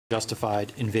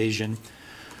justified invasion.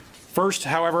 First,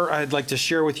 however, I'd like to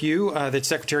share with you that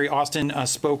Secretary Austin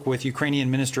spoke with Ukrainian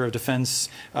Minister of Defense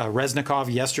Reznikov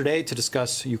yesterday to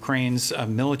discuss Ukraine's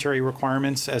military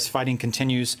requirements as fighting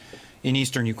continues in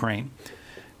eastern Ukraine.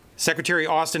 Secretary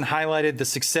Austin highlighted the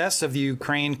success of the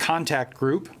Ukraine Contact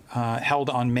Group held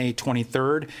on May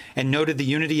 23rd and noted the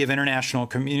unity of the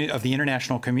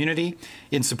international community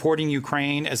in supporting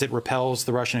Ukraine as it repels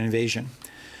the Russian invasion.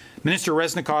 Minister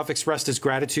Reznikov expressed his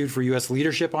gratitude for U.S.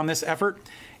 leadership on this effort,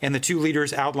 and the two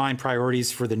leaders outlined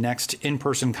priorities for the next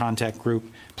in-person contact group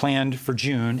planned for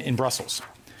June in Brussels.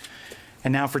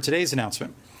 And now for today's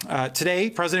announcement. Today,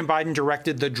 President Biden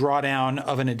directed the drawdown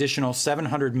of an additional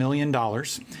 $700 million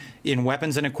in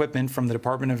weapons and equipment from the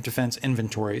Department of Defense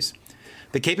inventories.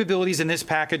 The capabilities in this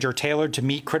package are tailored to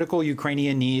meet critical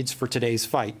Ukrainian needs for today's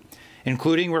fight,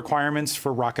 including requirements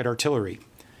for rocket artillery.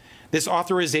 This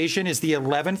authorization is the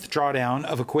 11th drawdown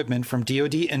of equipment from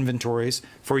DoD inventories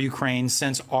for Ukraine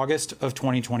since August of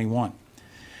 2021.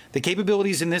 The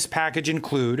capabilities in this package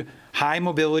include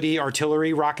high-mobility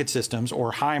artillery rocket systems,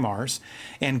 or HIMARS,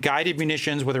 and guided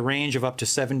munitions with a range of up to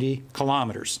 70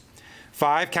 kilometers,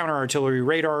 5 counter-artillery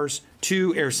radars,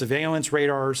 2 air surveillance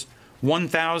radars,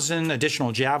 1,000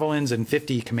 additional Javelins and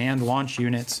 50 command launch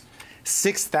units,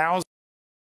 6,000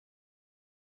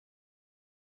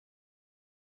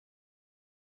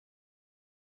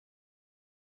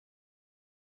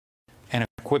 and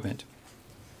equipment.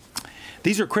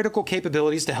 These are critical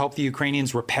capabilities to help the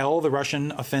Ukrainians repel the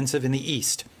Russian offensive in the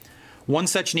east. One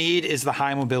such need is the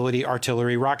high-mobility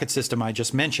artillery rocket system I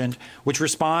just mentioned, which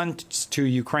responds to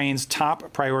Ukraine's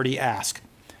top priority ask.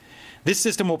 This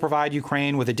system will provide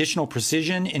Ukraine with additional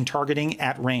precision in targeting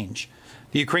at range.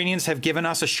 The Ukrainians have given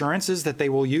us assurances that they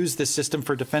will use this system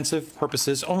for defensive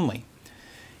purposes only.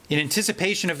 In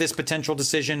anticipation of this potential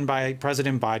decision by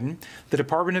President Biden, the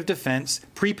Department of Defense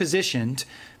pre-positioned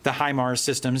the HIMARS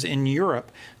systems in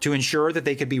Europe to ensure that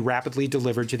they could be rapidly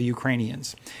delivered to the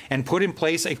Ukrainians, and put in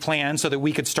place a plan so that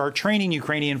we could start training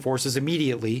Ukrainian forces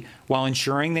immediately while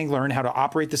ensuring they learn how to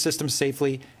operate the system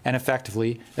safely and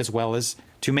effectively, as well as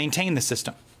to maintain the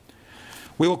system.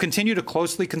 We will continue to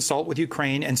closely consult with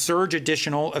Ukraine and surge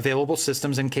additional available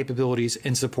systems and capabilities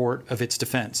in support of its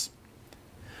defense.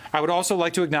 I would also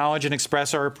like to acknowledge and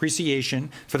express our appreciation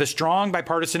for the strong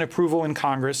bipartisan approval in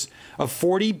Congress of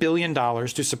 $40 billion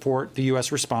to support the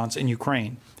U.S. response in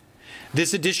Ukraine.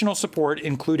 This additional support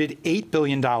included $8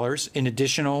 billion in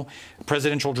additional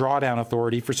presidential drawdown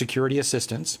authority for security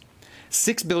assistance,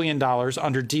 $6 billion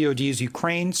under DoD's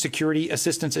Ukraine Security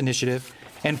Assistance Initiative,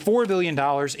 and $4 billion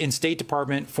in State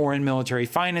Department foreign military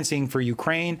financing for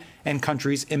Ukraine and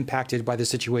countries impacted by the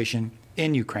situation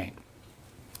in Ukraine.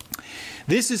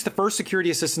 This is the first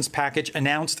security assistance package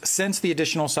announced since the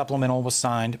additional supplemental was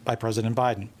signed by President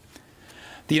Biden.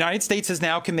 The United States has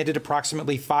now committed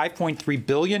approximately $5.3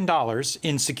 billion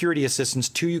in security assistance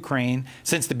to Ukraine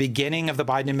since the beginning of the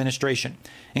Biden administration,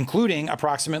 including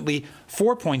approximately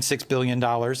 $4.6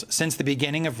 billion since the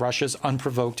beginning of Russia's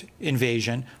unprovoked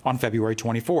invasion on February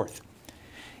 24th.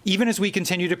 Even as we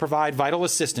continue to provide vital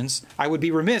assistance, I would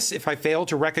be remiss if I failed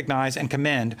to recognize and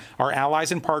commend our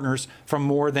allies and partners from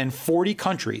more than 40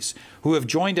 countries who have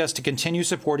joined us to continue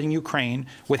supporting Ukraine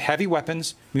with heavy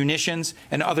weapons, munitions,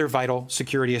 and other vital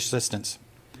security assistance.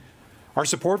 Our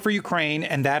support for Ukraine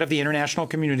and that of the international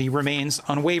community remains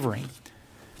unwavering.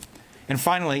 And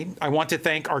finally, I want to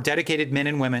thank our dedicated men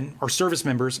and women, our service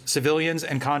members, civilians,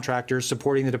 and contractors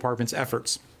supporting the department's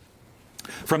efforts.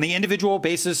 From the individual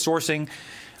bases sourcing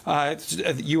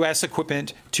U.S.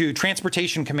 equipment, to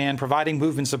Transportation Command providing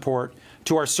movement support,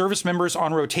 to our service members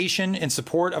on rotation in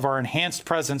support of our enhanced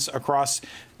presence across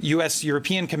U.S.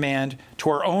 European Command,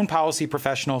 to our own policy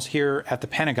professionals here at the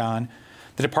Pentagon,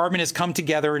 the Department has come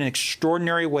together in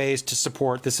extraordinary ways to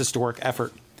support this historic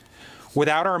effort.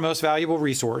 Without our most valuable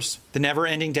resource, the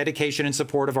never-ending dedication and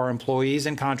support of our employees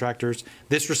and contractors,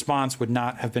 this response would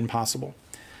not have been possible.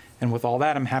 And with all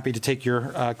that, I'm happy to take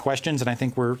your questions, and I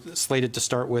think we're slated to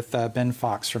start with Ben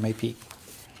Fox from AP.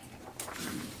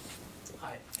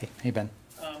 Hi. Hey, Ben.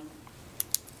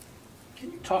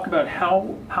 Can you talk about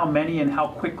how many and how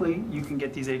quickly you can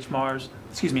get these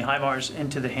HIMARS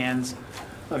into the hands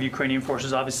of Ukrainian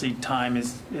forces? Obviously, time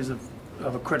is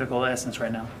of a critical essence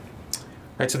right now.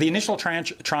 Right. So the initial tranche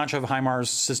of HIMARS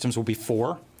systems will be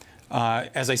 4.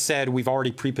 As I said, we've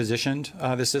already pre-positioned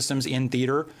the systems in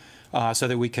theater so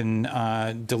that we can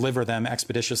deliver them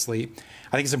expeditiously.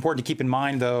 I think it's important to keep in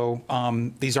mind, though,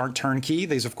 these aren't turnkey.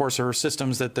 These, of course, are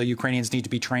systems that the Ukrainians need to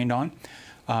be trained on.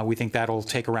 We think that'll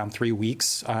take around 3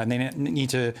 weeks, and they need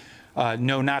to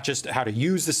know not just how to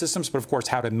use the systems, but of course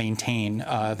how to maintain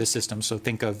the systems. So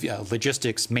think of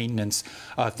logistics, maintenance,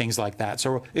 things like that.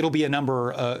 So it'll be a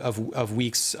number of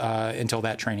weeks until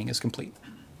that training is complete.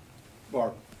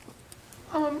 Barb.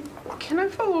 Can I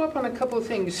follow up on a couple of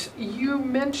things? You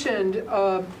mentioned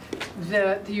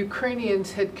that the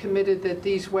Ukrainians had committed that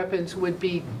these weapons would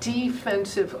be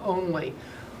defensive only,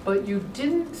 but you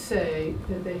didn't say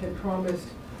that they had promised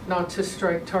not to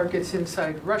strike targets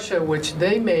inside Russia, which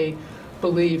they may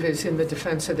believe is in the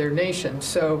defense of their nation.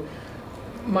 So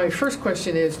my first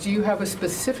question is, do you have a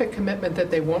specific commitment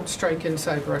that they won't strike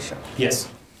inside Russia? Yes.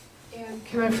 And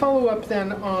can I follow up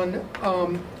then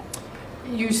on,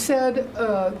 you said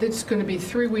that it's going to be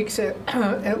 3 weeks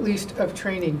at least of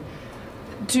training.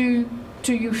 Do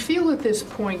you feel at this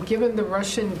point, given the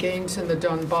Russian gains in the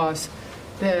Donbass,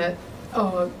 that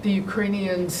the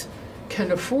Ukrainians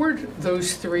can afford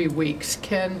those 3 weeks?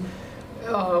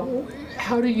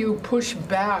 How do you push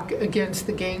back against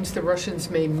the gains the Russians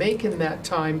may make in that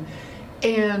time?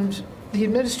 And the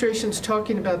administration's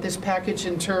talking about this package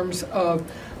in terms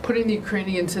of putting the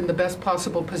Ukrainians in the best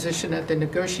possible position at the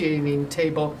negotiating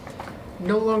table.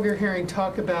 No longer hearing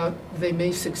talk about they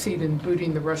may succeed in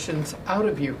booting the Russians out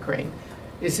of Ukraine.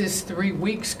 Is this 3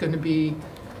 weeks going to be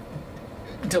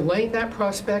delaying that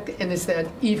prospect, and is that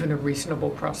even a reasonable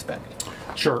prospect?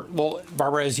 Sure. Well,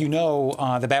 Barbara, as you know,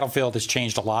 the battlefield has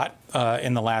changed a lot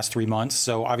in the last 3 months.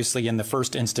 So obviously, in the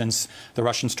first instance, the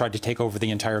Russians tried to take over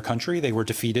the entire country. They were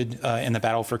defeated in the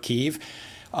battle for Kyiv.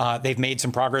 They've made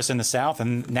some progress in the south,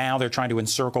 and now they're trying to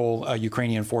encircle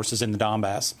Ukrainian forces in the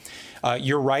Donbass.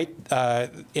 You're right.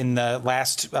 In the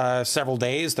last several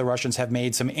days, the Russians have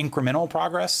made some incremental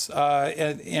progress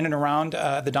in and around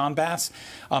the Donbass.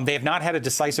 They have not had a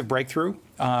decisive breakthrough,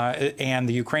 and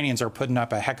the Ukrainians are putting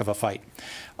up a heck of a fight.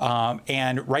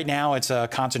 And right now, it's a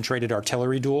concentrated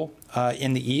artillery duel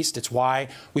in the east. It's why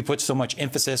we put so much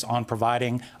emphasis on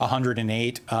providing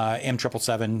 108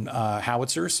 M777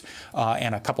 howitzers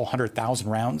and a couple 100,000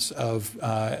 rounds of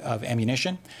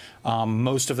ammunition.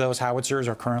 Most of those howitzers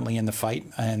are currently in the fight,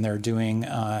 and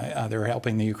they're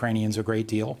helping the Ukrainians a great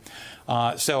deal.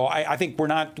 So I think we're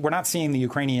not seeing the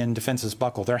Ukrainian defenses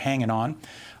buckle. They're hanging on.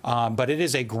 But it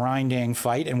is a grinding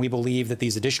fight, and we believe that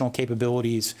these additional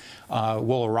capabilities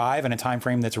will arrive in a time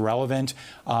frame that's relevant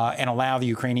and allow the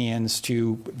Ukrainians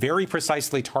to very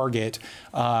precisely target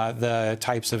the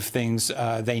types of things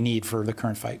they need for the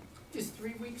current fight. Is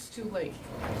 3 weeks too late?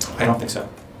 I don't think so.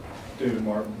 David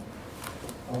Martin.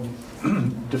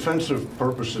 Defensive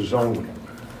purposes only.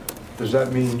 Does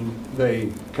that mean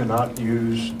they cannot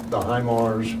use the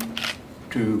HIMARS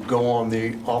to go on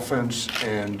the offense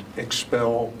and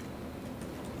expel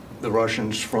the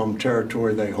Russians from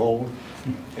territory they hold?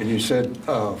 And you said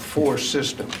 4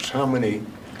 systems. How many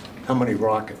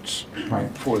rockets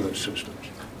for those systems?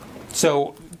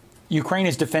 So Ukraine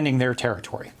is defending their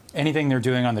territory. Anything they're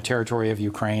doing on the territory of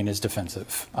Ukraine is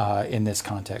defensive in this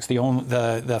context.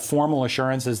 The formal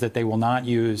assurance is that they will not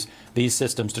use these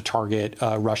systems to target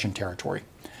Russian territory.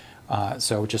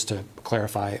 So just to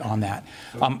clarify on that.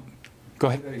 Go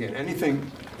ahead. Again,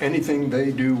 anything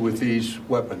they do with these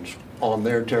weapons on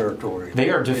their territory. They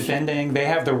are defending, they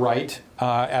have the right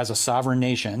as a sovereign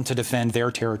nation to defend their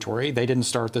territory. They didn't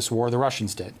start this war, the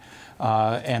Russians did.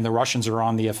 And the Russians are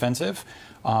on the offensive.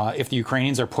 If the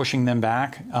Ukrainians are pushing them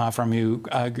back from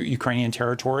Ukrainian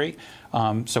territory,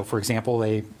 so for example,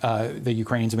 the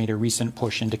Ukrainians made a recent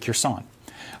push into Kherson.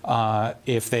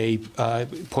 If they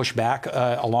push back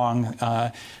along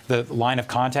the line of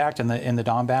contact in the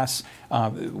Donbass,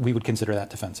 we would consider that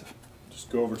defensive. Just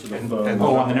go over to the phone.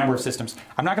 On the number of systems.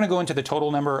 I'm not going to go into the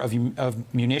total number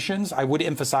of munitions. I would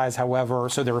emphasize, however,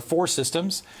 so there are 4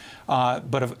 systems,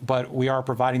 but we are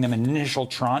providing them an initial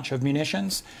tranche of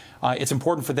munitions. It's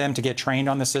important for them to get trained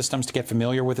on the systems, to get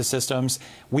familiar with the systems.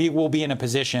 We will be in a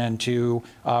position to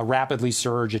rapidly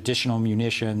surge additional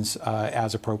munitions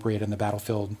as appropriate and the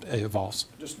battlefield evolves.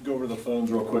 Just go over the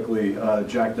phones real quickly.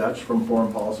 Jack Dutch from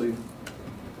Foreign Policy.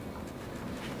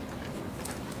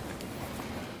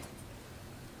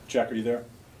 Jack, are you there?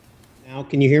 Now,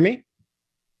 can you hear me?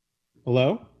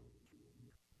 Hello?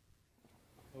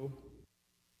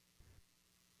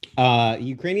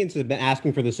 Ukrainians have been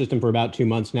asking for the system for about 2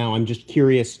 months now. I'm just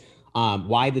curious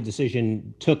why the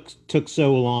decision took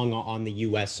so long on the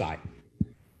U.S. side.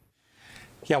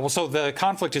 Yeah, well, so the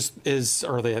conflict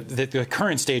or the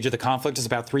current stage of the conflict is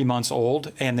about 3 months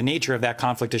old, and the nature of that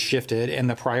conflict has shifted, and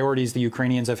the priorities the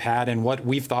Ukrainians have had and what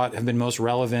we've thought have been most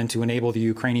relevant to enable the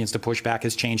Ukrainians to push back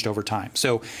has changed over time.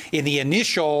 So in the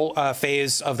initial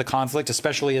phase of the conflict,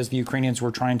 especially as the Ukrainians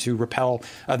were trying to repel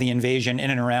the invasion in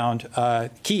and around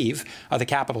Kyiv, the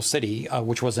capital city,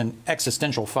 which was an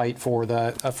existential fight for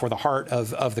the heart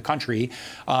of the country,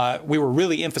 we were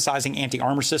really emphasizing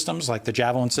anti-armor systems like the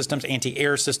Javelin systems,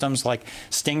 anti-air systems like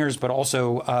Stingers, but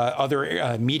also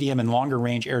other medium and longer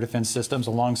range air defense systems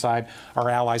alongside our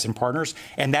allies and partners.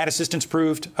 And that assistance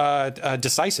proved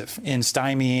decisive in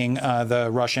stymieing the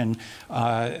Russian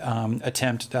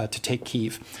attempt to take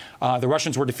Kyiv. The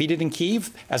Russians were defeated in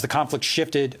Kyiv. As the conflict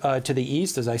shifted to the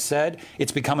east, as I said,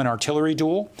 it's become an artillery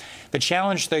duel. The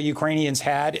challenge the Ukrainians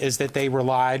had is that they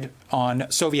relied on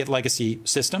Soviet legacy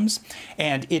systems,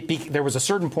 and there was a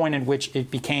certain point in which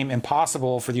it became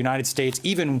impossible for the United States,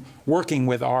 even working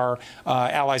with our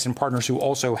allies and partners who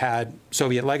also had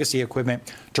Soviet legacy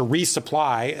equipment, to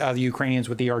resupply the Ukrainians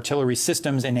with the artillery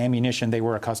systems and ammunition they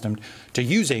were accustomed to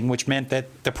using, which meant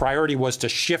that the priority was to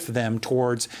shift them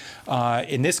towards,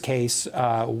 in this case,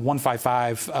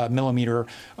 155 millimeter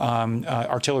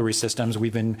artillery systems.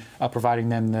 We've been providing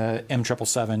them the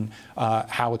M777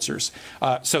 howitzers.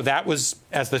 So that was,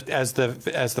 as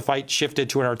the fight shifted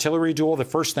to an artillery duel, the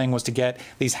first thing was to get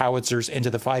these howitzers into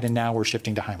the fight, and now we're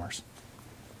shifting to HIMARS.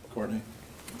 Courtney.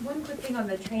 One quick thing on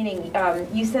the training.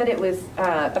 You said it was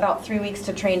about 3 weeks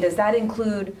to train. Does that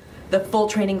include the full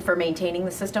training for maintaining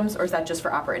the systems, or is that just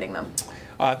for operating them?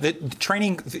 The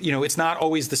training, it's not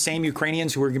always the same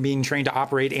Ukrainians who are being trained to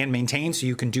operate and maintain, so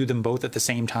you can do them both at the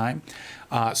same time.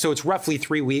 So it's roughly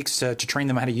 3 weeks to train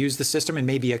them how to use the system, and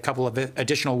maybe a couple of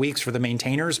additional weeks for the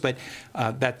maintainers, but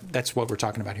that's what we're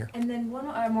talking about here. And then one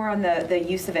more on the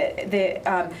use of it.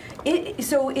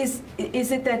 So is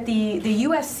it that the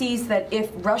U.S. sees that if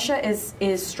Russia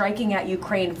is striking at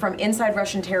Ukraine from inside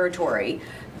Russian territory,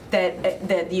 that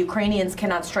the Ukrainians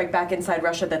cannot strike back inside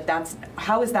Russia,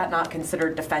 how is that not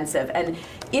considered defensive? And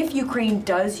if Ukraine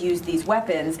does use these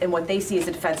weapons in what they see as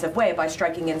a defensive way by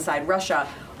striking inside Russia,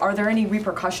 are there any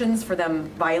repercussions for them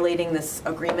violating this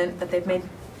agreement that they've made?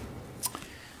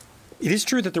 It is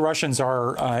true that the Russians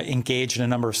are engaged in a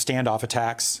number of standoff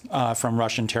attacks from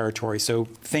Russian territory. So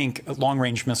think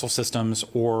long-range missile systems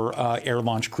or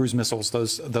air-launched cruise missiles,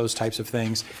 those types of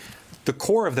things. The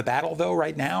core of the battle, though,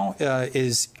 right now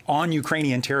is on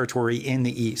Ukrainian territory in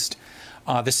the east.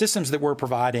 The systems that we're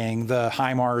providing, the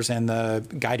HIMARS and the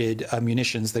guided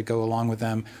munitions that go along with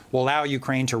them, will allow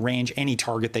Ukraine to range any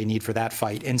target they need for that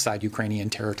fight inside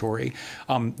Ukrainian territory.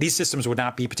 These systems would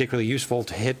not be particularly useful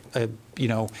to hit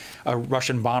a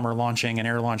Russian bomber launching an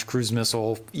air-launched cruise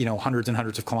missile, hundreds and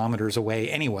hundreds of kilometers away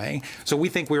anyway. So we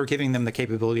think we're giving them the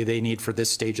capability they need for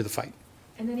this stage of the fight.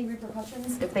 And any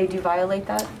repercussions if they do violate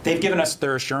that? They've given us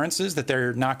their assurances that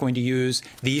they're not going to use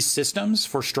these systems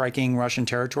for striking Russian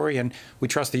territory, and we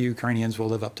trust the Ukrainians will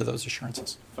live up to those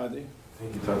assurances. Fadi.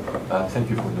 Thank you, Todd.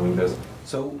 Thank you for doing this.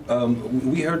 So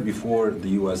we heard before the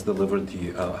U.S. delivered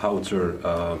the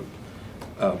howitzer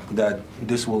that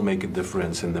this will make a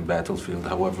difference in the battlefield.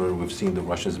 However, we've seen the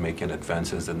Russians making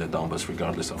advances in the Donbass,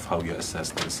 regardless of how you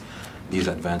assess these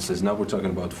advances. Now we're talking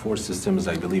about 4 systems.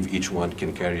 I believe each one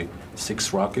can carry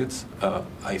 6 rockets,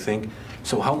 I think.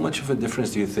 So how much of a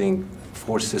difference do you think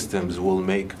 4 systems will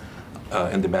make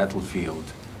in the battlefield,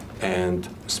 and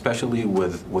especially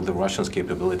with the Russians'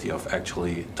 capability of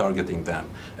actually targeting them?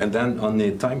 And then on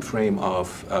the time frame of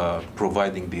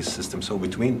providing these systems, so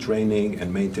between training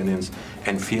and maintenance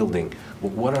and fielding,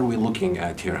 what are we looking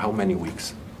at here? How many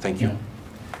weeks? Thank you. Yeah.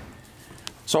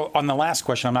 So on the last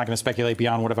question, I'm not going to speculate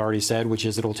beyond what I've already said, which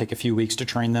is it'll take a few weeks to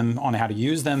train them on how to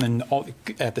use them. And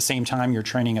at the same time, you're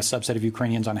training a subset of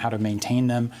Ukrainians on how to maintain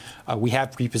them. We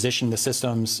have prepositioned the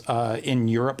systems in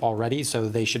Europe already, so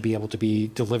they should be able to be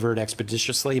delivered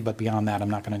expeditiously. But beyond that, I'm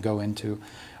not going to go into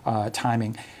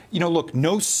timing. Look,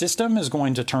 no system is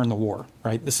going to turn the war,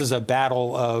 right? This is a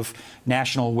battle of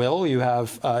national will. You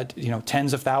have,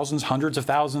 tens of thousands, hundreds of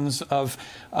thousands of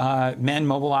men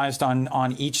mobilized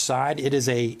on each side. It is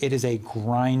a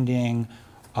grinding,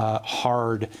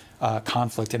 hard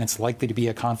conflict, and it's likely to be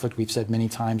a conflict, we've said many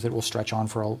times, that will stretch on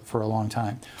for a long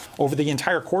time. Over the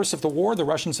entire course of the war, the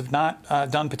Russians have not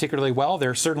done particularly well.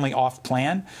 They're certainly off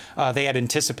plan. They had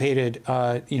anticipated,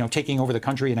 taking over the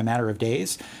country in a matter of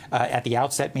days. At the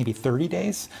outset, maybe 30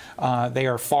 days. They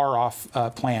are far off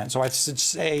plan. So I'd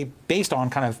say, based on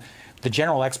kind of the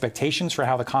general expectations for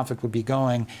how the conflict would be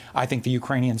going, I think the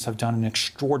Ukrainians have done an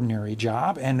extraordinary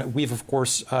job. And we've, of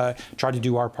course, tried to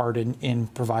do our part in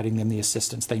providing them the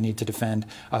assistance they need to defend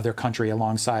their country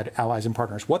alongside allies and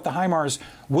partners. What the HIMARS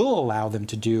will allow them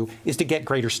to do is to get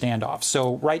greater standoff.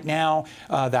 So right now,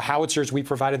 the howitzers we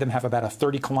provided them have about a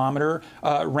 30-kilometer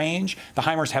range. The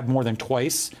HIMARS have more than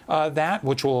twice that,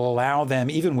 which will allow them,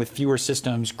 even with fewer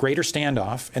systems, greater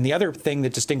standoff. And the other thing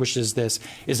that distinguishes this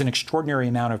is an extraordinary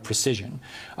amount of precision.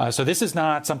 So this is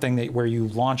not something that where you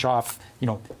launch off,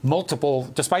 multiple,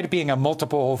 despite it being a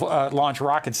multiple launch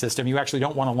rocket system, you actually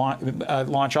don't want to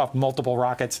launch off multiple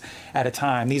rockets at a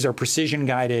time. These are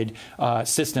precision-guided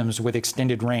systems with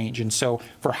extended range. And so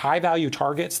for high-value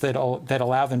targets that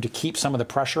allow them to keep some of the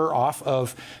pressure off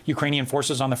of Ukrainian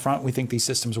forces on the front, we think these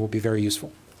systems will be very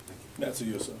useful. Nancy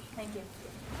Youssef. Thank you.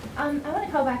 I want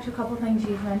to go back to a couple of things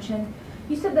you've mentioned.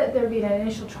 You said that there would be an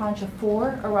initial tranche of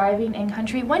 4 arriving in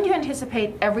country. When do you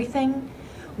anticipate everything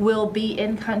will be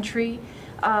in country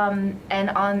and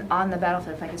on the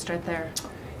battlefield? If I could start there.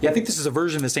 Yeah, I think this is a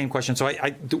version of the same question. So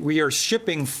we are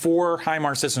shipping 4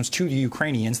 HIMARS systems to the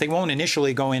Ukrainians. They won't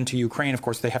initially go into Ukraine. Of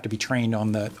course, they have to be trained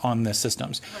on the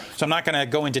systems. Right. So I'm not going to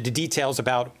go into the details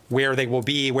about where they will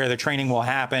be, where the training will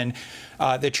happen.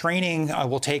 The training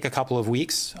will take a couple of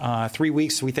weeks, 3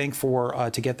 weeks, we think,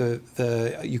 to get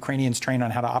the Ukrainians trained on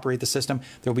how to operate the system.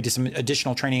 There will be some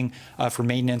additional training for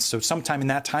maintenance. So sometime in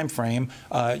that time frame,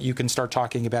 you can start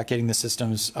talking about getting the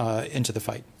systems into the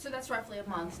fight. So that's roughly a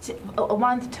month. A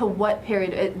month to what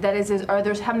period? That is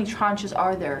how many tranches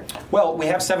are there? Well, we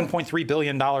have $7.3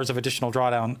 billion of additional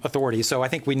drawdown authority. So I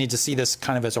think we need to see this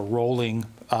kind of as a rolling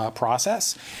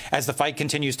process. As the fight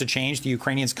continues to change, the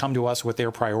Ukrainians come to us with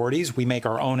their priorities. We make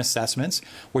our own assessments.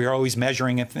 We are always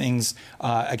measuring things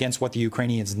against what the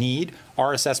Ukrainians need,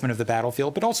 our assessment of the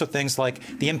battlefield, but also things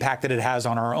like the impact that it has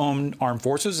on our own armed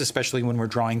forces, especially when we're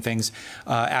drawing things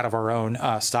out of our own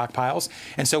stockpiles.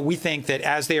 And so we think that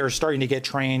as they are starting to get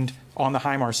trained on the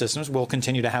HIMARS systems, we'll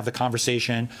continue to have the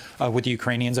conversation with the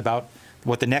Ukrainians about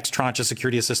what the next tranche of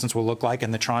security assistance will look like,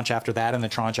 and the tranche after that, and the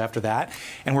tranche after that.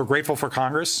 And we're grateful for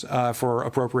Congress for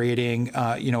appropriating,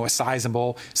 a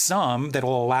sizable sum that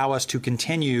will allow us to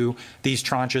continue these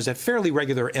tranches at fairly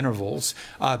regular intervals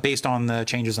based on the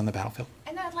changes on the battlefield.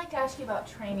 And I'd like to ask you about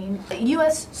training.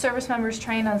 U.S. service members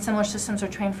trained on similar systems are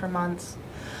trained for months.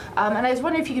 And I was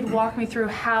wondering if you could walk me through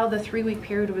how the 3-week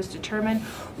period was determined.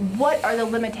 What are the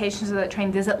limitations of that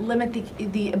training? Does it limit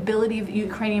the ability of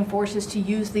Ukrainian forces to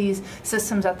use these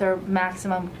systems at their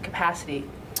maximum capacity?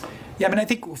 Yeah, I mean, I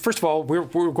think, first of all,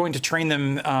 we're going to train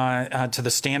them to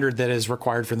the standard that is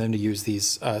required for them to use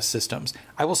these systems.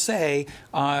 I will say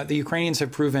the Ukrainians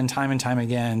have proven time and time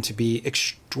again to be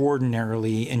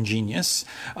extraordinarily ingenious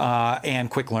and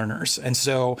quick learners. And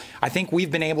so I think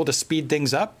we've been able to speed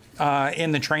things up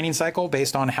in the training cycle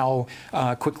based on how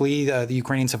quickly the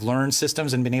Ukrainians have learned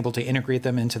systems and been able to integrate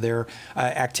them into their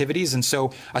activities. And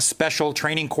so a special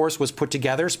training course was put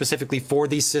together specifically for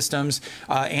these systems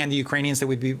and the Ukrainians that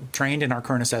would be trained. And our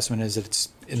current assessment is that it's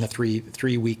in the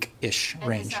three-week-ish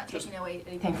range. It's not taking away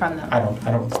anything from them?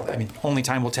 I mean, only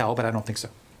time will tell, but I don't think so.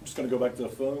 I'm just going to go back to the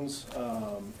phones.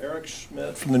 Eric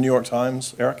Schmidt from the New York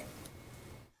Times. Eric?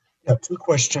 Yeah, 2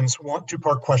 questions.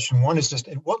 Two-part question. One is just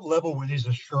at what level were these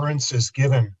assurances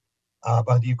given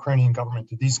by the Ukrainian government?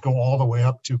 Did these go all the way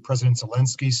up to President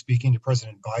Zelensky speaking to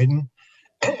President Biden?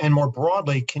 And more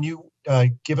broadly, can you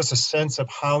give us a sense of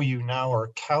how you now are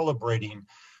calibrating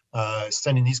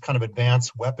sending these kind of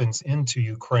advanced weapons into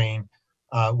Ukraine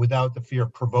without the fear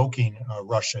of provoking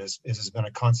Russia, as has been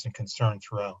a constant concern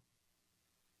throughout?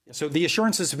 So the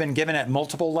assurances have been given at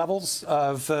multiple levels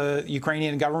of the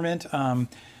Ukrainian government.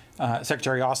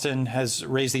 Secretary Austin has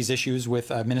raised these issues with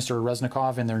Minister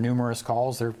Reznikov in their numerous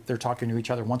calls. They're talking to each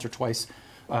other once or twice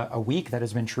a week. That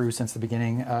has been true since the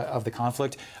beginning of the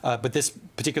conflict. But this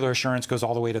particular assurance goes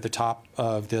all the way to the top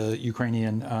of the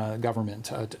Ukrainian government,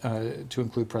 to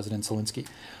include President Zelensky.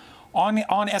 On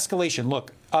escalation,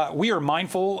 look, we are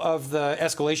mindful of the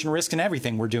escalation risk in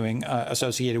everything we're doing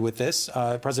associated with this.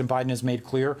 President Biden has made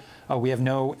clear we have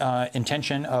no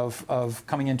intention of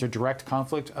coming into direct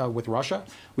conflict with Russia.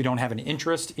 We don't have an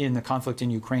interest in the conflict in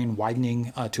Ukraine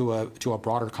widening to a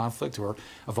broader conflict or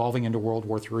evolving into World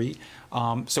War III.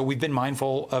 So we've been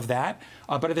mindful of that.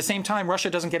 But at the same time, Russia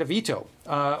doesn't get a veto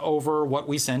over what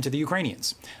we send to the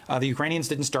Ukrainians. The Ukrainians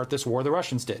didn't start this war. The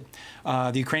Russians did.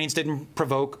 The Ukrainians didn't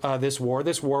provoke this war.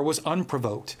 This war was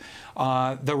unprovoked.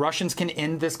 unprovoked. The Russians can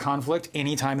end this conflict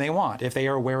anytime they want. If they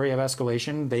are wary of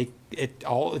escalation,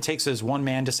 all it takes is one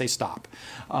man to say stop,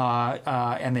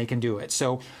 and they can do it.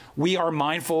 So we are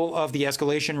mindful of the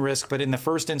escalation risk, but in the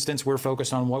first instance, we're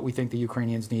focused on what we think the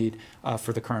Ukrainians need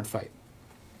for the current fight.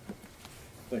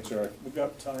 Thanks, Eric. We've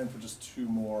got time for just two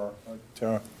more.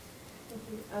 Tara.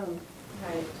 Hi,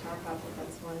 Tara Kahl,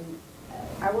 Defense One.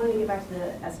 I want to get back to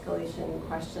the escalation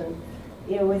question.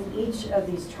 You know, with each of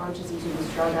these tranches, each of these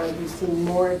drawdowns, we've seen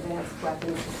more advanced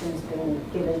weapon systems being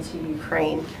given to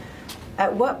Ukraine.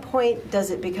 At what point does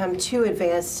it become too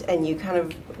advanced and you kind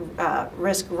of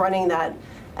risk running that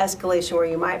escalation where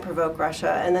you might provoke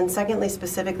Russia? And then secondly,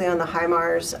 specifically on the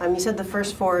HIMARS, you said the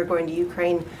first 4 are going to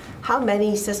Ukraine. How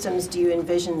many systems do you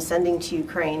envision sending to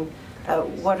Ukraine?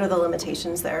 What are the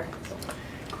limitations there?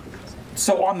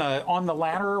 So on the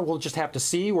latter, we'll just have to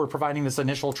see. We're providing this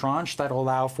initial tranche that'll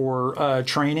allow for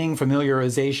training,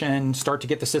 familiarization, start to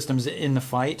get the systems in the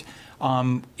fight.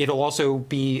 It'll also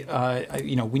be,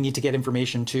 we need to get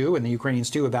information too, and the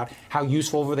Ukrainians too, about how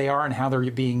useful they are and how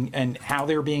they're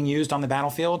being used on the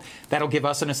battlefield. That'll give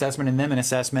us an assessment and them an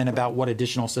assessment about what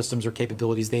additional systems or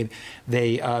capabilities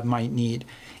they might need.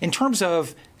 In terms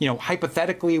of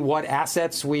hypothetically what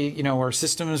assets or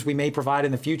systems we may provide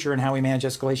in the future and how we manage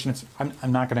escalation,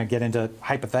 I'm not going to get into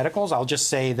hypotheticals. I'll just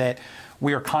say that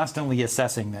we are constantly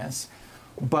assessing this.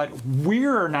 But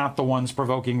we're not the ones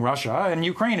provoking Russia, and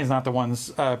Ukraine is not the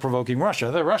ones provoking Russia.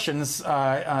 The Russians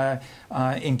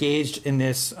engaged in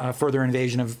this further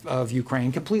invasion of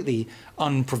Ukraine completely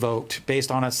unprovoked,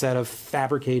 based on a set of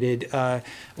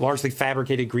largely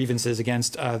fabricated grievances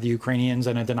against the Ukrainians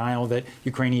and a denial that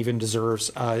Ukraine even deserves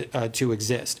to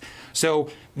exist. So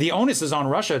the onus is on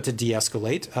Russia to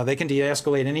de-escalate. They can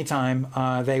de-escalate anytime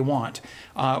they want.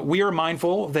 We are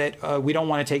mindful that we don't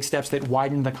want to take steps that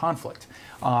widen the conflict.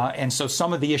 And so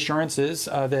some of the assurances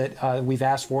that we've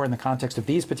asked for in the context of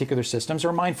these particular systems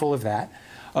are mindful of that,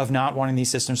 of not wanting these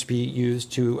systems to be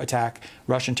used to attack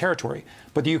Russian territory.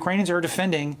 But the Ukrainians are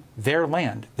defending their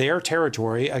land, their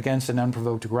territory, against an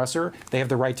unprovoked aggressor. They have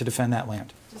the right to defend that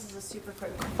land. Just as a super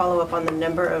quick follow-up on the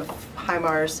number of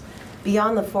HIMARS,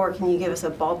 beyond the 4, can you give us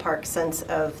a ballpark sense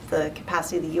of the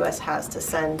capacity the U.S. has to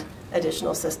send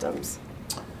additional systems?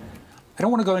 I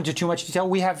don't want to go into too much detail.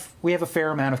 We have a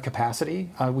fair amount of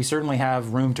capacity. We certainly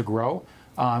have room to grow,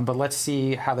 but let's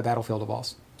see how the battlefield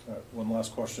evolves. All right, one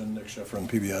last question, Nick Schiffer on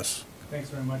PBS. Thanks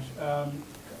very much.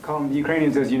 Colin, the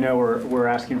Ukrainians, as you know, were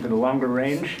asking for the longer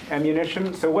range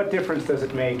ammunition. So what difference does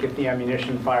it make if the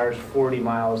ammunition fires 40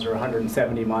 miles or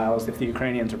 170 miles if the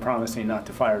Ukrainians are promising not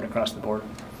to fire it across the border?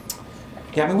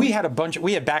 Yeah, I mean, we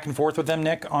had back and forth with them,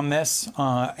 Nick, on this,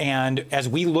 and as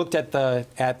we looked at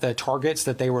the targets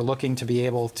that they were looking to be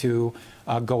able to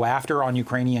go after on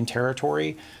Ukrainian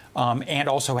territory, and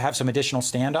also have some additional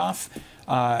standoff,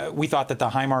 we thought that the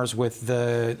HIMARS with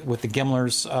the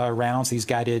Gimler's rounds, these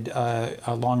guided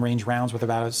long-range rounds with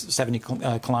about a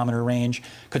 70-kilometer range,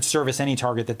 could service any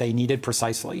target that they needed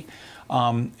precisely.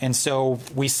 And so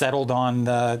we settled on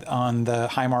the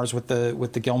HIMARS with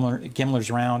the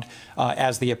Gimler's round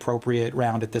as the appropriate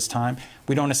round at this time.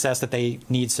 We don't assess that they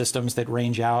need systems that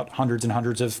range out hundreds and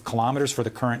hundreds of kilometers for the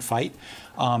current fight,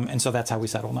 and so that's how we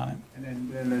settled on it.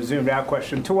 And then the zoomed out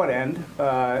question: to what end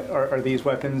are these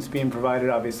weapons being provided?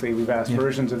 Obviously, we've asked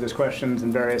versions of this questions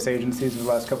in various agencies in the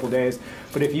last couple of days.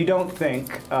 But if you don't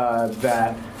think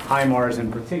that HIMARS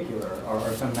in particular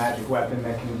are some magic weapon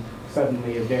that can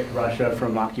suddenly evict Russia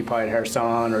from occupied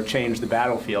Kherson or change the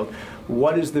battlefield,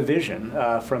 what is the vision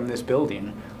from this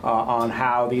building on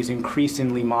how these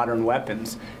increasingly modern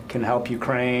weapons can help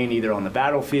Ukraine either on the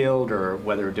battlefield or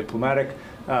whether a diplomatic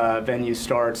venue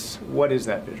starts? What is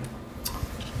that vision?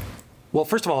 Well,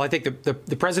 first of all, I think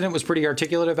the president was pretty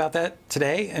articulate about that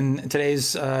today in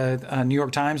today's New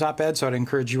York Times op-ed. So I'd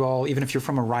encourage you all, even if you're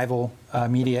from a rival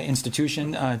media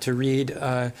institution, to read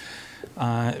the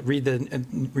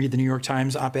New York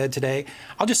Times op-ed today.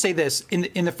 I'll just say this: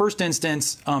 in the first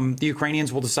instance, the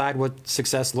Ukrainians will decide what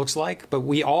success looks like, but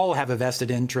we all have a vested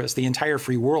interest. The entire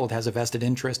free world has a vested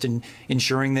interest in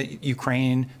ensuring that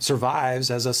Ukraine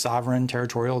survives as a sovereign,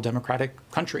 territorial, democratic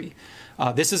country.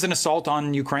 This is an assault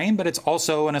on Ukraine, but it's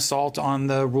also an assault on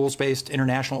the rules-based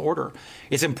international order.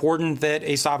 It's important that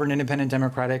a sovereign, independent,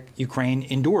 democratic Ukraine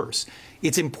endures.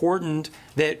 It's important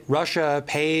that Russia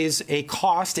pays a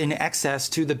cost in excess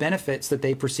to the benefits that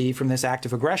they perceive from this act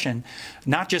of aggression,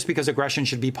 not just because aggression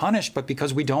should be punished, but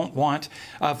because we don't want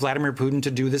Vladimir Putin to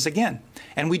do this again.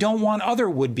 And we don't want other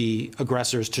would-be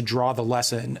aggressors to draw the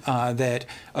lesson that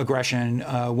aggression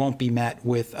won't be met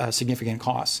with significant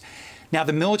costs. Now,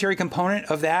 the military component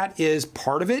of that is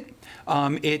part of it.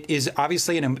 It is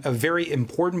obviously a very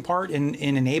important part in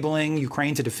enabling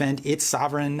Ukraine to defend its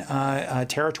sovereign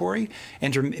territory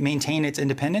and to maintain its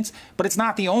independence. But it's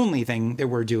not the only thing that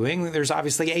we're doing. There's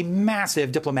obviously a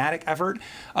massive diplomatic effort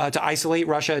to isolate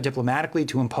Russia diplomatically,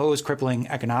 to impose crippling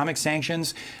economic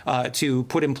sanctions, to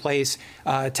put in place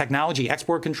technology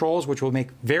export controls, which will make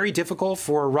very difficult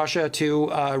for Russia to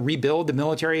rebuild the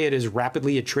military it is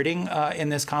rapidly attriting in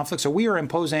this conflict. So we are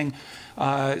imposing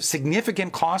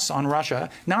significant costs on Russia,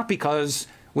 not because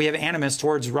we have animus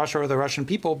towards Russia or the Russian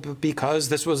people, but because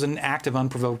this was an act of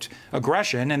unprovoked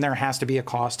aggression, and there has to be a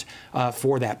cost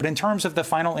for that. But in terms of the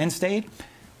final end state,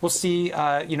 we'll see.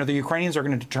 The Ukrainians are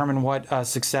going to determine what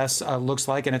success looks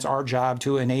like, and it's our job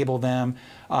to enable them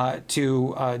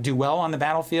to do well on the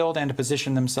battlefield and to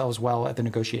position themselves well at the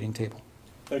negotiating table.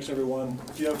 Thanks, everyone.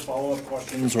 If you have follow-up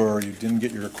questions or you didn't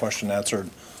get your question answered,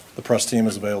 the press team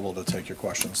is available to take your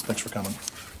questions. Thanks for coming.